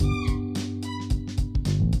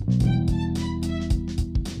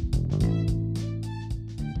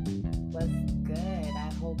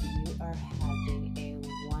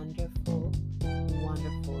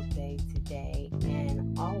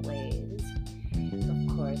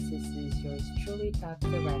is yours truly, Dr.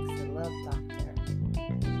 Rex, the Love Doctor,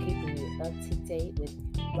 keeping you up to date with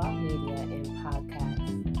rock media and podcasts.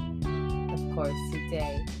 Of course,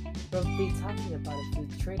 today we'll be talking about a few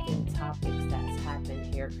trending topics that's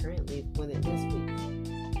happened here currently within this week.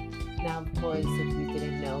 Now, of course, if you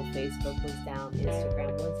didn't know, Facebook was down,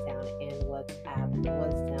 Instagram was down, and WhatsApp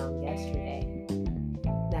was down yesterday.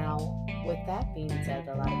 Now, with that being said,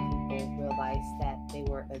 a lot of people realized that they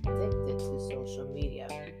were addicted to social media.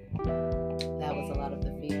 That was a lot of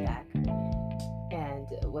the feedback. And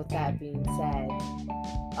with that being said,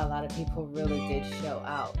 a lot of people really did show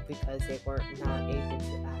out because they were not able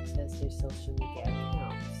to access their social media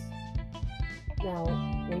accounts. Now,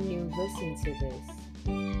 when you listen to this,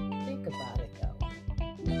 think about it though.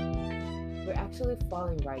 We're actually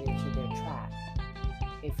falling right into their trap.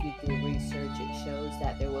 If you do research, it shows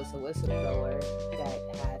that there was a whistleblower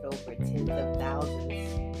that had over tens of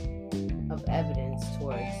thousands of evidence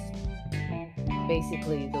towards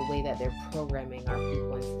basically the way that they're programming our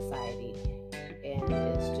people in society. And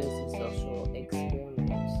it's just a social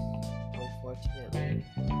experiment, unfortunately.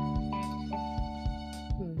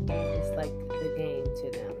 It's like the game to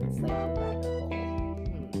them. It's like the rabbit hole.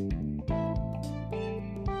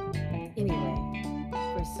 Anyway,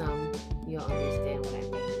 for some, you'll understand what I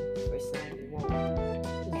mean. For some, you won't.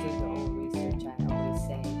 Just do your own research, I always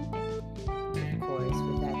say. Of course,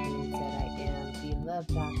 with that being said, I am the Love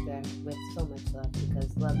Doctor with so much love because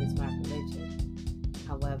love is my religion.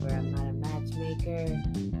 However, I'm not a matchmaker.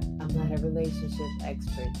 I'm not a relationship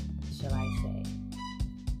expert, shall I say.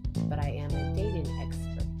 But I am a dating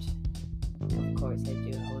expert. Of course, I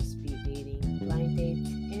do host speed dating, blind dates,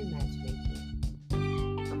 and matchmaking,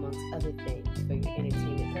 amongst other things for your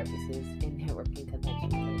entertainment purposes and networking connection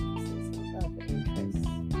purposes and love interest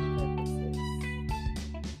purposes.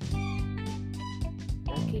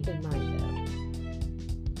 Now keep in mind though,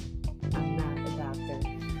 I'm not a doctor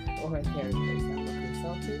or a therapist, I'm a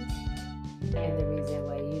consultant, and the reason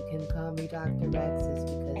why you can call me Dr. Rex is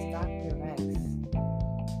because Dr. Rex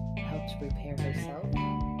helps repair herself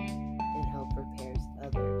and help repairs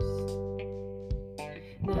others.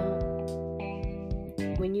 Now,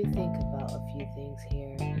 when you think about a few things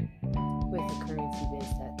here with the current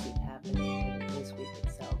events that keep happening this week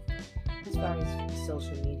itself, as far as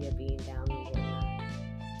social media being down and whatnot,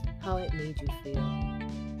 how it made you feel,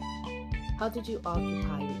 how did you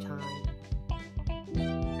occupy your time?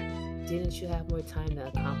 Didn't you have more time to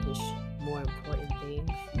accomplish more important things?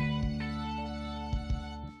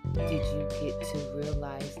 Did you get to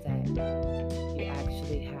realize that you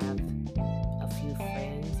actually have a few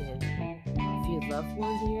friends and a few loved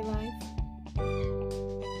ones in your life?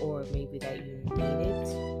 Or maybe that you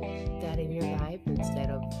needed that in your life instead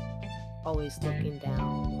of always looking down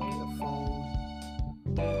on your phone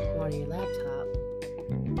or on your laptop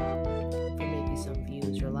for maybe some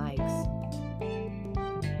views or likes?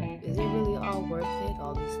 Is it really all worth it,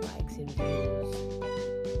 all these likes and views?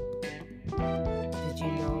 Did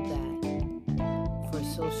you know that for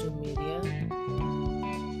social media,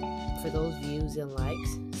 for those views and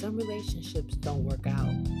likes, some relationships don't work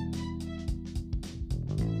out?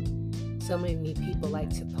 So many people like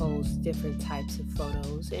to post different types of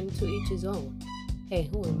photos, and to each his own. Hey,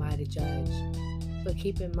 who am I to judge? But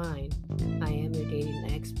keep in mind, I am your dating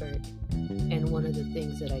expert, and one of the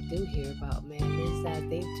things that I do hear about men is that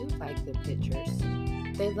they do like the pictures.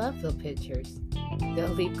 They love the pictures. They'll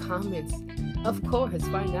leave comments. Of course,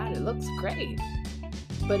 why not? It looks great.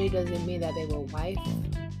 But it doesn't mean that they will wife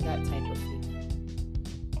that type of female.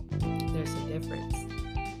 There's a difference.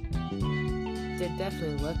 They're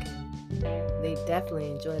definitely looking. They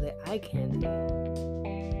definitely enjoy the eye candy.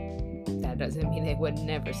 That doesn't mean they would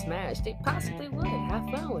never smash. They possibly would. Have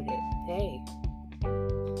fun with it. Hey.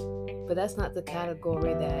 But that's not the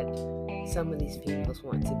category that some of these females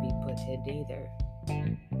want to be put in either.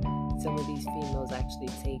 Some of these females actually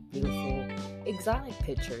take beautiful, exotic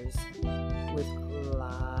pictures with a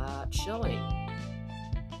lot showing.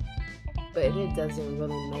 But it doesn't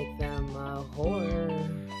really make them a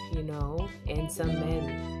whore, you know. And some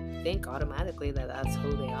men think automatically that that's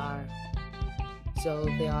who they are. So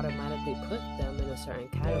they automatically put them in a certain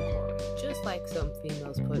category. Just like some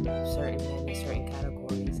females put certain men in certain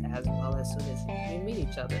categories as well as soon as you meet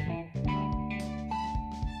each other.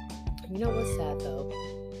 You know what's sad though?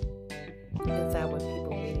 Is that when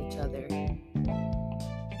people meet each other,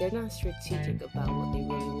 they're not strategic about what they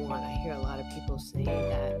really want. I hear a lot of people saying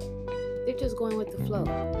that they're just going with the flow.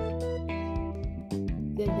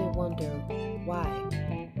 Then they wonder why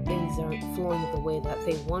things aren't flowing the way that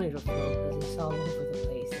they wanted to flow, because it's all over the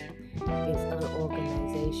place. It's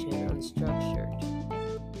unorganization, unstructured.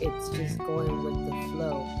 It's just going with the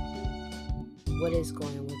flow. what is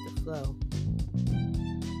going with the flow?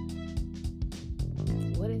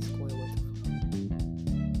 What is going with the flow?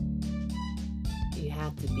 You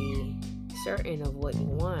have to be certain of what you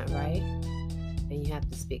want, right? And you have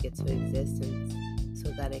to speak it to existence so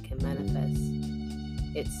that it can manifest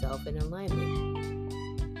itself in alignment.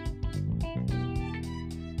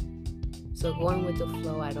 So going with the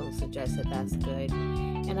flow, I don't suggest that that's good.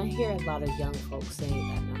 And I hear a lot of young folks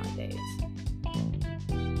saying that nowadays.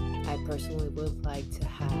 I personally would like to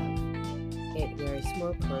have it where it's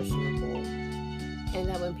more personable, and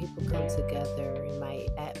that when people come together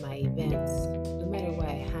at my events, no matter where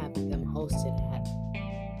I have them hosted at,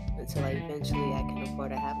 until eventually I can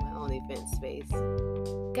afford to have my own event space.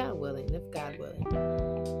 God willing, if God willing.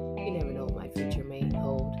 You never know what my future may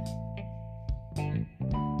hold.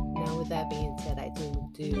 Now, with that being said, I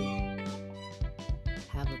do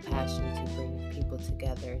have a passion to bring people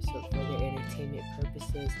together, so for their entertainment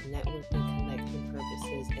purposes, networking, connecting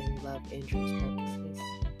purposes, and love interest purposes.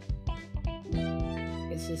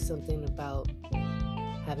 It's just something about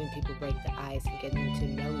having people break the ice and getting to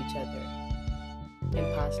know each other,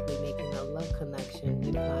 and possibly making a love connection,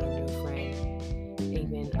 if not a new friend,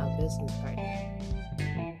 even a business partner.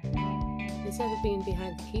 Instead of being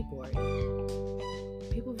behind the keyboard,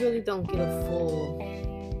 people really don't get a full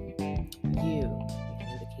you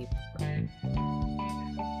behind the keyboard.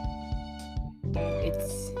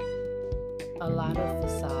 It's a lot of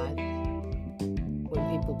facade when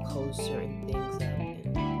people post certain things up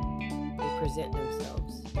and they present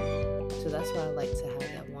themselves. So that's why I like to have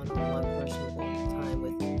that one-on-one personable time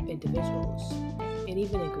with individuals, and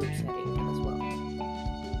even in group setting as well.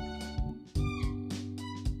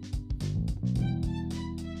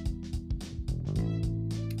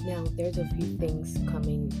 Now, there's a few things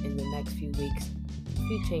coming in the next few weeks, a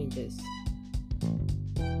few changes.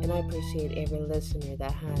 And I appreciate every listener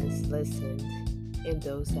that has listened and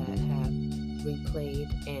those that have replayed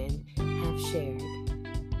and have shared.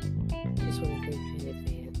 Just want to thank you in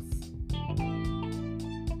advance.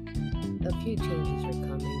 A few changes are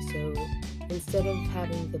coming, so instead of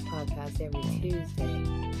having the podcast every Tuesday,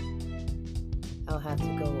 I'll have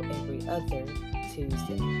to go every other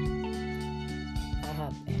Tuesday. I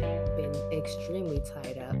have been extremely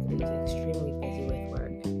tied up and extremely busy with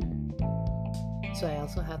work. So I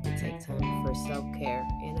also have to take time for self-care,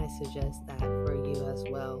 and I suggest that for you as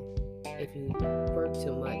well. If you work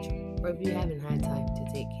too much, or if you haven't had time to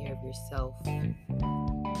take care of yourself,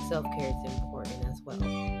 self-care is important as well.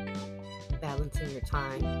 Balancing your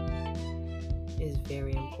time is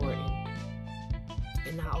very important,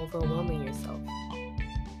 and not overwhelming yourself.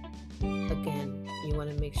 Again, you want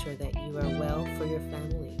to make sure that you are well for your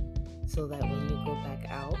family, so that when you go back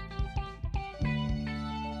out,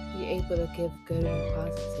 you're able to give good and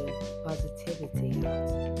positivity out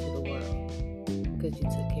to the world, because you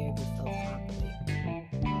took care of yourself properly.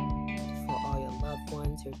 For all your loved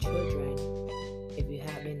ones, your children, if you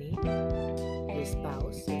have any, your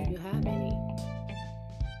spouse, if you have any,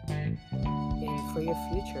 and for your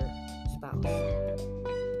future spouse.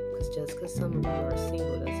 Because just because some of you are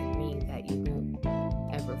single doesn't mean that you won't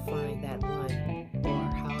ever find that one, or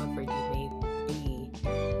however you may be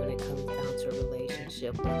when it comes down to a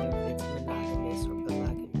relationship, whether it's monogamous or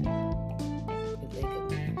polygamy.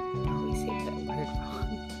 Polygamy. I always say that word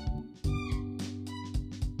wrong.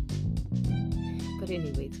 But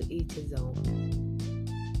anyway, to each his own.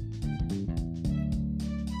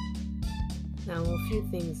 Now, a few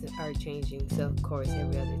things are changing. So, of course,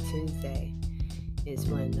 every other Tuesday is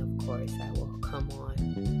when, of course, I will come on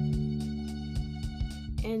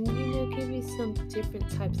and, give you some different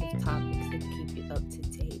types of topics that keep you up to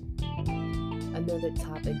date. Another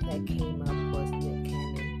topic that came up was Nick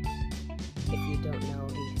Cannon. If you don't know,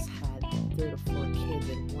 he's had 3 to 4 kids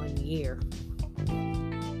in 1 year.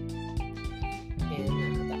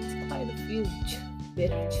 And that's quite a few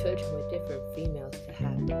children with different females to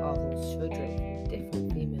have all those children with different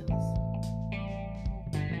females.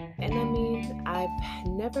 And I mean, I've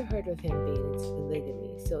never heard of him being into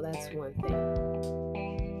polygamy, so that's one thing.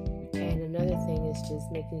 And another thing is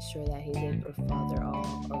just making sure that he's able to father all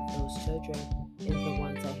of those children and the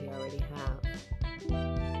ones that he already have.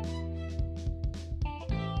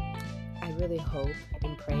 I really hope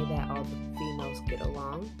and pray that all the females get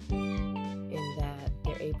along and that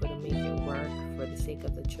they're able to make it work for the sake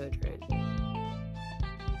of the children.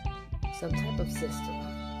 Some type of system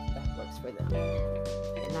that works for them.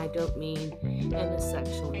 And I don't mean in a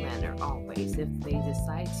sexual manner always. If they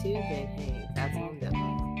decide to, then hey, that's on them.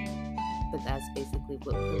 But that's basically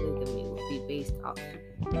what polygamy would be based off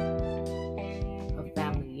of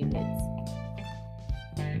family units.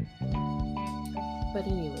 But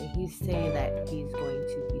anyway, he's saying that he's going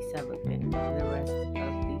to be celibate for the rest of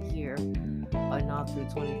the year, or not through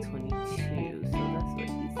 2022. So that's what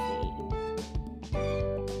he's saying.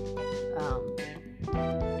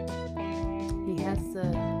 He has to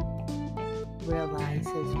realize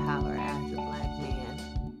his power as a black man,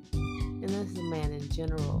 and as a man in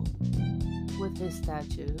general, with his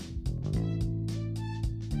stature.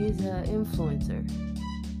 He's an influencer,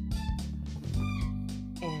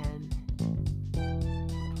 and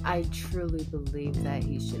I truly believe that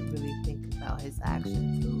he should really think about his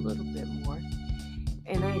actions a little bit more.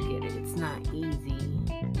 And I get it, it's not easy.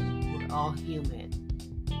 We're all human.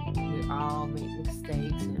 We all make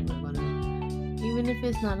mistakes, and we're gonna, even if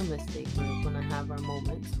it's not a mistake, we're gonna have our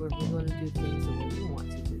moments where we're gonna do things the way we want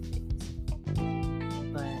to do things.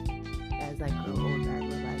 But as I grow older, I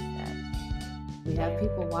realize that we have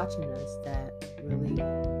people watching us that really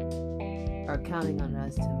are counting on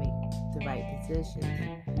us to make the right decisions.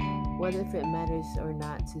 Whether if it matters or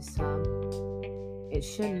not to some, it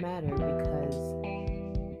shouldn't matter, because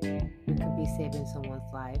we could be saving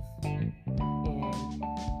someone's life. And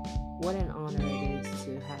what an honor it is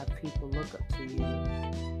to have people look up to you.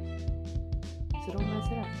 So don't mess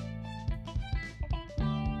it up.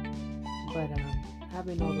 But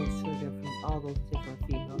having all those children from all those different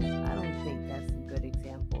females, I don't think that's a good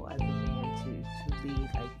example as a man to lead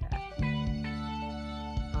like that.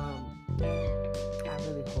 I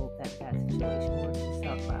really hope that situation works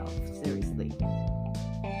itself out, seriously.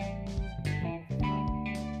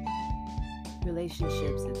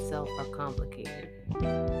 Relationships itself are complicated,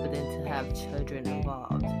 but then to have children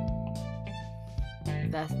involved,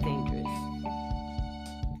 that's dangerous.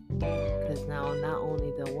 Because now not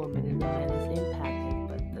only the woman and the man is impacted,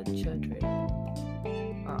 but the children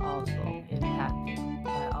are also impacted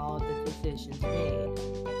by all the decisions made.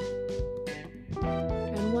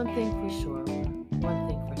 And one thing for sure, one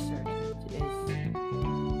thing for certain is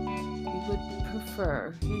we would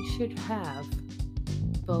prefer, you should have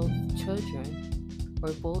both children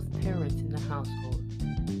or both parents in the household.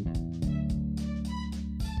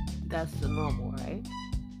 That's the normal, right?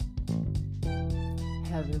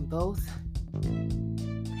 Having both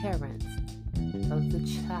parents of the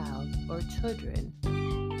child or children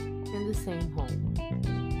in the same home.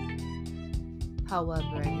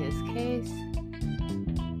 However, in his case,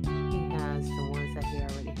 he has the ones that he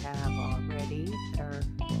already have already, or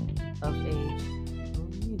of age,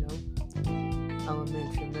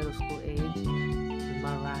 elementary, middle school age.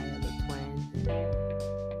 Mariah, the twins,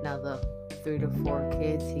 now the 3 to 4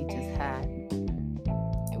 kids he just had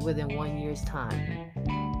within 1 year's time,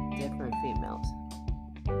 different females.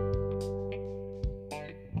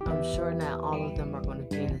 I'm sure not all of them are going to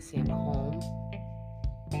be in the same home,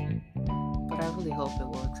 but I really hope it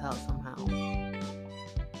works out somehow.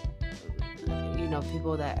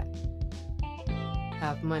 People that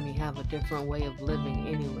have money have a different way of living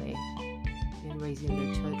anyway, and raising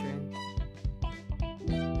their children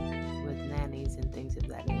with nannies and things of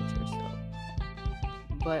that nature. So,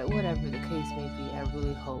 but whatever the case may be, I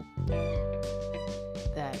really hope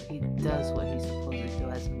that he does what he's supposed to do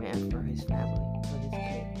as a man for his family, for his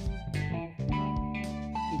kids.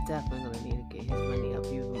 He's definitely going to need to get his money up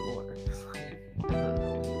even more. I don't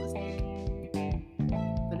know what he was thinking.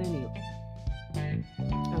 But anyway,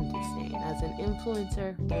 I'm just saying, as an influencer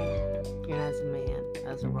and as a man,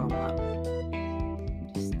 as a role model,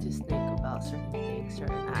 just think about certain things,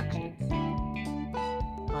 certain actions,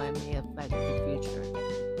 how it may affect the future,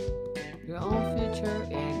 your own future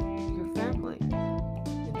and your family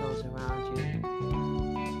and those around you,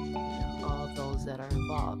 all those that are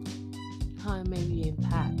involved, how it may be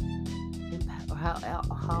impact, or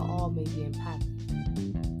how all may be impacted,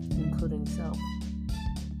 including self.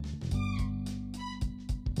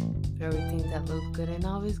 Everything that looks good ain't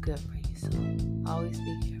always good for you, so always be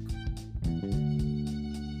careful.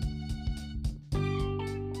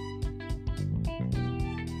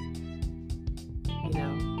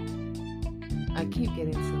 I keep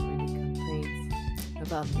getting so many complaints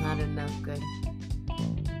about not enough good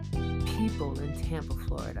people in Tampa,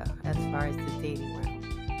 Florida, as far as the dating realm,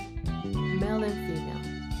 male and female.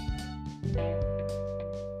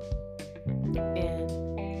 And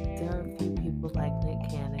there are a few people like Nick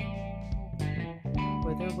Cannon,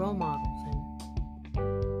 where they're role models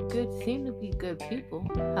and seem to be good people.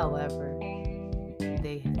 However,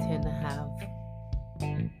 they tend to have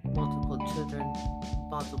multiple children,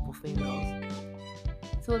 multiple females.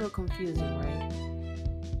 It's a little confusing, right?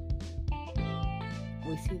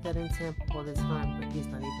 We see that in Tampa all the time, but he's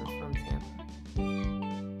not even from Tampa.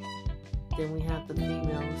 Then we have the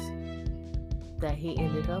females that he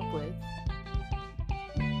ended up with,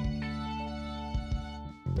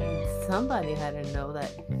 somebody had to know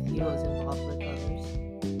that he was involved with others.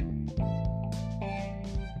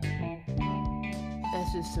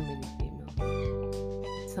 That's just too many females.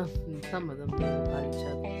 Some of them knew about each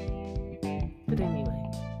other. But anyway,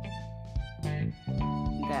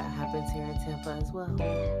 that happens here in Tampa as well.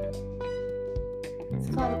 It's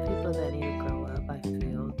a lot of people that need to grow up. I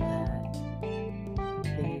feel that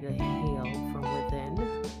they need to heal from within,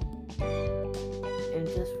 and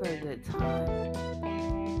just for a good time.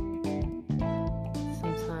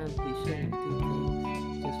 Sometimes we shouldn't do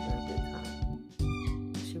things just for a good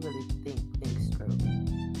time. We should really think things through.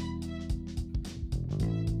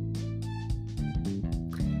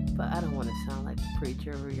 But I don't want to sound like a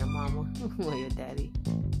preacher or your mama or your daddy.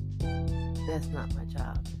 That's not my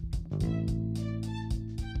job.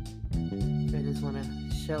 I just want to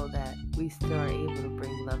show that we still are able to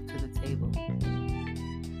bring love to the table,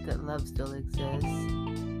 that love still exists,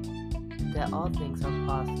 that all things are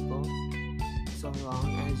possible so long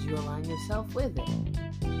as you align yourself with it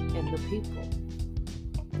and the people.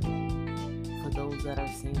 For those that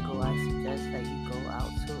are single, I suggest that you go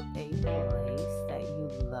out to a place that you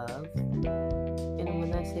love. And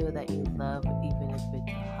when I say that you love, even if it's a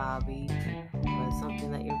hobby or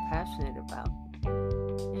something that you're passionate about,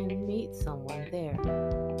 and meet someone there.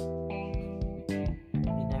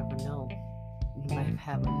 You never know. You might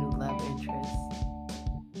have a new love interest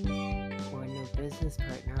or a new business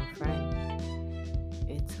partner or friend.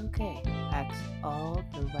 It's okay. Ask all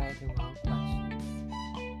the right and wrong questions.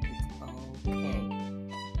 It's okay.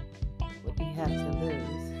 What do you have to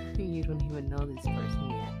lose? You don't even know this person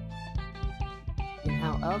yet. And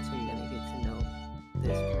how else are you going to get to know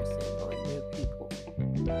this person or new people?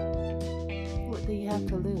 What do you have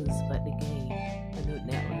to lose but to gain a new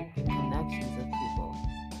network and connections of people?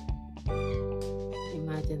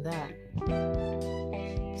 Imagine that.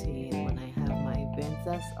 See, when I have my events,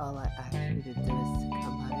 that's all I ask you to do is to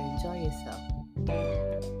come out and enjoy yourself.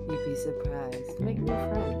 You'd be surprised. Make new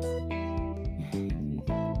friends.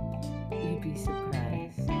 You'd be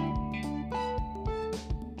surprised.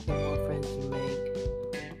 The more friends you make,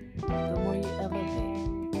 the more you elevate.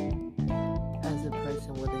 As a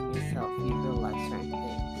person within yourself, you realize certain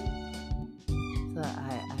things. So I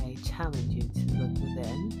challenge you to look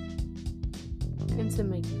within and to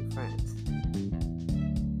make new friends.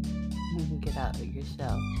 Get out of your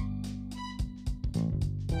shell.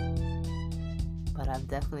 But I'm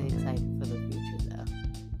definitely excited for the future though.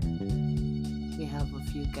 We have a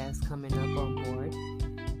few guests coming up on board.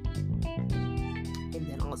 And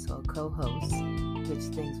then also a co-host, which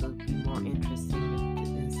things will be more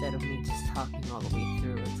interesting instead of me just talking all the way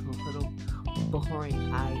through. It's a little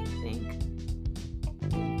boring, I think,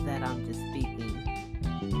 that I'm just speaking.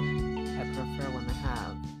 I prefer when I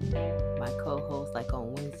have my co-host, like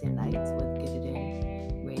on Wednesday nights with Get It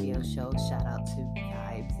In radio show. Shout out to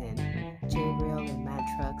Vibes and J-Real and Mad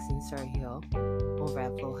Trucks and Sir Hill over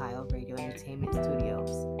at Ohio Radio Entertainment Studios.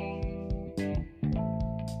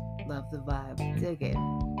 Love the vibe, dig it.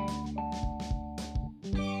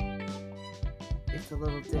 It's a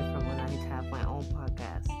little different when I have my own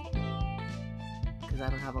podcast, because I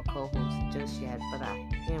don't have a co-host just yet, but I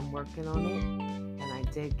am working on it, and I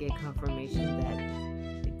did get confirmation that I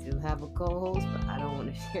do have a co-host, but I don't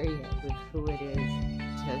want to share yet with who it is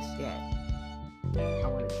just yet. I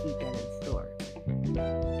want to keep that in store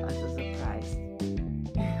as a surprise,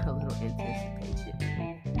 a little anticipation.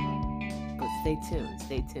 But stay tuned.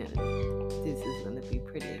 This is going to be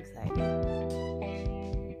pretty exciting.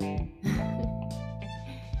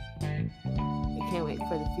 Can't wait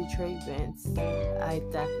for the future events. I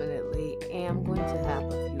definitely am going to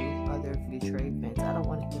have a few other future events. I don't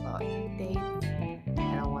want to give out any dates.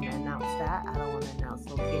 I don't want to announce that. I don't want to announce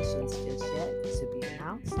locations just yet to be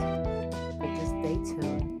announced. But just stay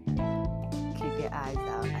tuned. Keep your eyes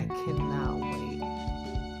out. I cannot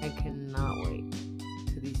wait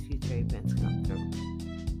till these future events come through.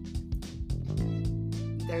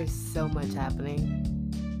 There's so much happening.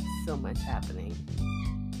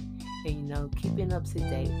 And keeping up to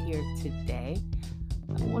date here today,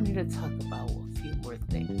 I wanted to talk about a few more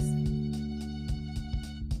things.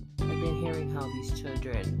 I've been hearing how these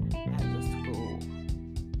children at the school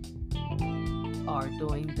are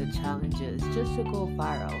doing the challenges just to go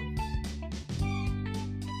viral.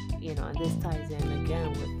 And this ties in again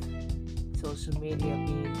with social media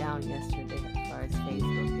being down yesterday as far as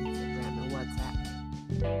Facebook, Instagram, and WhatsApp.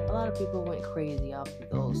 A lot of people went crazy off of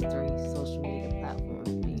those 3 social media platforms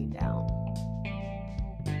being down.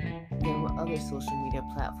 There were other social media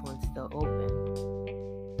platforms still open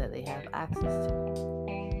that they have access to.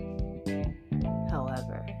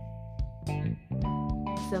 However,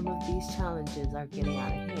 some of these challenges are getting out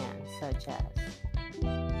of hand, such as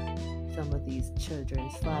some of these children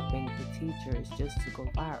slapping the teachers just to go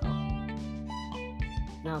viral.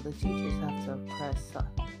 Now the teachers have to press assault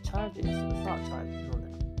charges on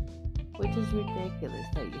them, which is ridiculous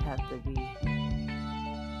that you have to be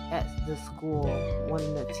at the school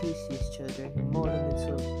wanting to teach these children and mold them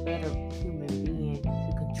into a better human being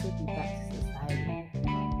to contribute back to society,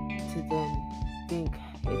 to then think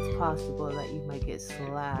it's possible that you might get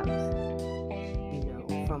slapped,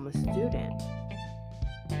 from a student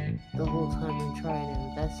the whole time you're trying to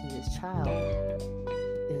invest in this child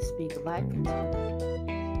and speak life into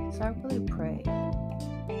them. So I really pray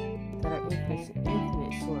that our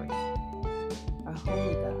infinite source, our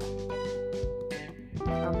holy God,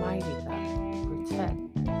 our mighty God, protect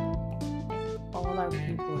all our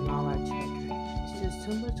people and all our children. It's just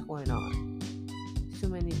too much going on. Too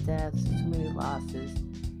many deaths, too many losses.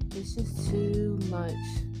 It's just too much.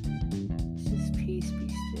 It's just peace be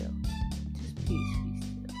still. Just peace be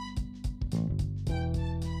still.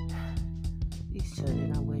 These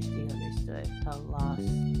children, I wish they understood how lost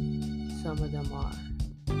some of them are.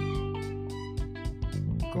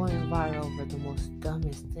 Going viral over the most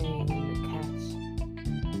dumbest thing in the catch.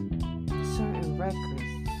 Certain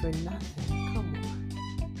records for nothing. Come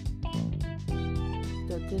on.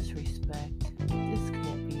 The disrespect. This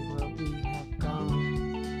can't be where we have gone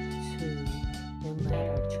to and led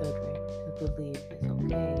our children to believe it's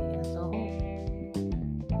okay as a whole.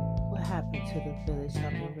 What happened to the village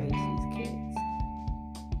helping raise these kids?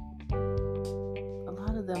 A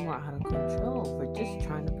lot of them are out of control for just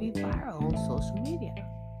trying to be viral on social media.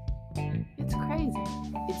 It's crazy.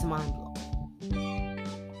 It's mind-blowing.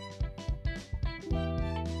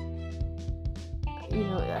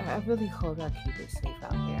 I really hope I keep it safe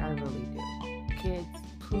out there. I really do. Kids,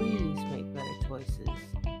 please make better choices.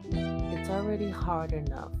 It's already hard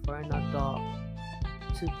enough for an adult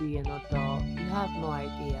to be an adult. You have no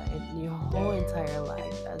idea. In your whole entire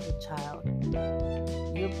life as a child,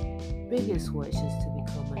 your biggest wish is to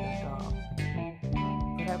become an adult.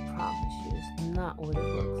 But I promise you, it's not what it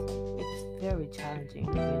looks like. It's very challenging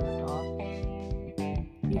to be an adult.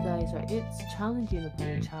 It's challenging to be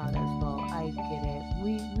a child as well. I get it.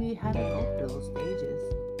 We had to go through those stages.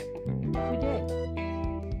 We did.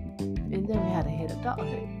 And then we had to hit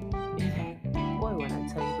adulthood. Boy, when I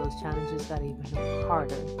tell you those challenges got even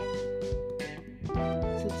harder.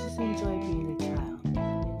 So just enjoy being a child.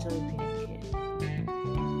 Enjoy being a kid.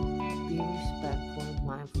 Be respectful and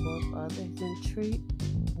mindful of others and treat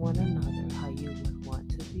one another how you would want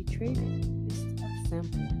to be treated. It's that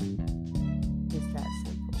simple. It's that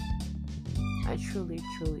simple. I truly,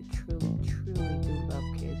 truly, truly, truly do love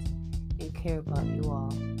kids and care about you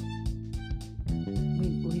all.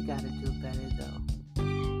 We gotta do better though.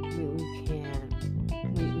 We cannot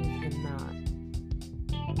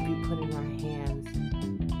be putting our hands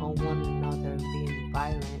on one another, being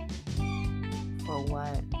violent for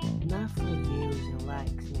what? Not for views and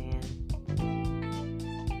likes, man.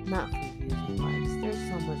 Not for views and likes. There's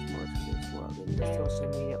so much more to this world than the social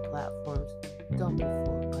media platforms. Don't be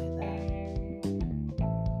fooled by that.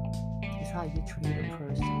 It's how you treat a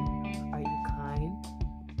person. Are you kind?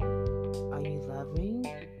 Are you loving?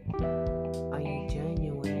 Are you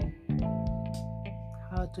genuine?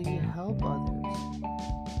 How do you help others?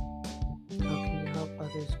 How can you help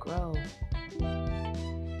others grow?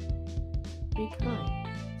 Be kind.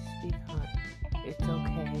 Just be kind. It's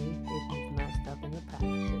okay if you've messed up in the past.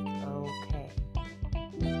 It's okay.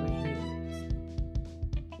 We're humans.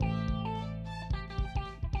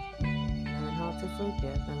 Learn how to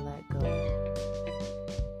forgive and let go.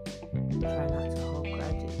 Try not to hold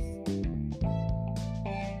grudges.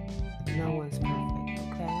 No one's perfect,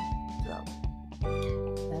 okay? So,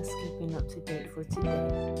 that's keeping up to date for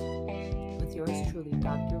today. With yours truly,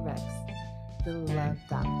 Dr. Rex, the Love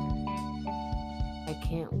Doctor. I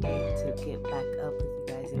can't wait to get back up with you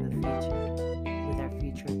guys in the future with our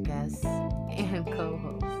future guests and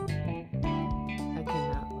co-hosts. I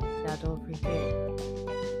cannot wait. Now don't forget,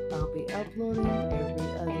 I'll be uploading every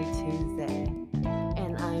other Tuesday,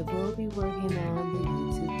 and I will be working on the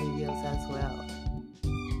YouTube videos as well.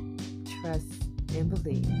 Trust and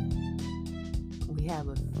believe. We have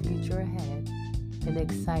a future ahead, an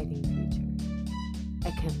exciting future.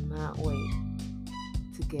 I cannot wait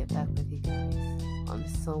to get back with you guys on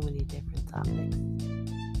so many different topics.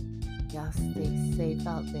 Y'all stay safe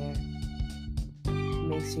out there.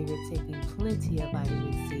 Make sure you're taking plenty of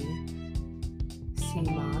vitamin C, sea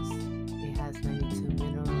moss. It has 92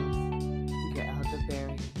 minerals. Your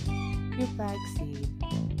elderberry, your flaxseed.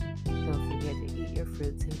 Don't forget to eat your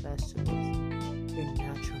fruits and vegetables. Your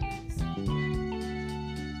natural medicine.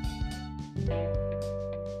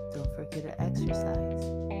 regular exercise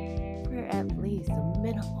for at least a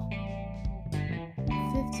minimum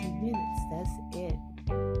 15 minutes. That's it.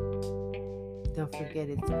 Don't forget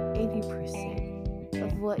it's 80%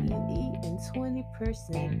 of what you eat and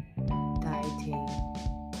 20% dieting.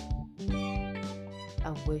 I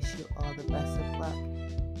wish you all the best of luck,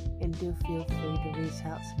 and do feel free to reach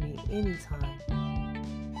out to me anytime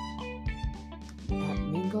at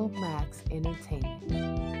Mingo Max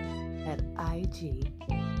Entertainment at IG.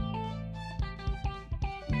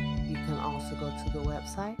 You can also go to the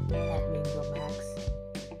website at mingomax.com.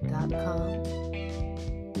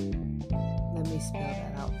 Let me spell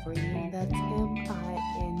that out for you. That's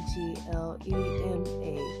MINGLEMAXX.com.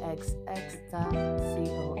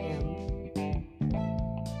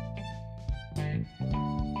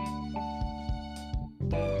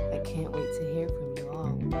 I can't wait to hear from you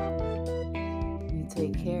all. You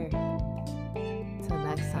take care. Till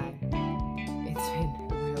next time, it's been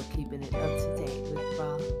real keeping it up to date.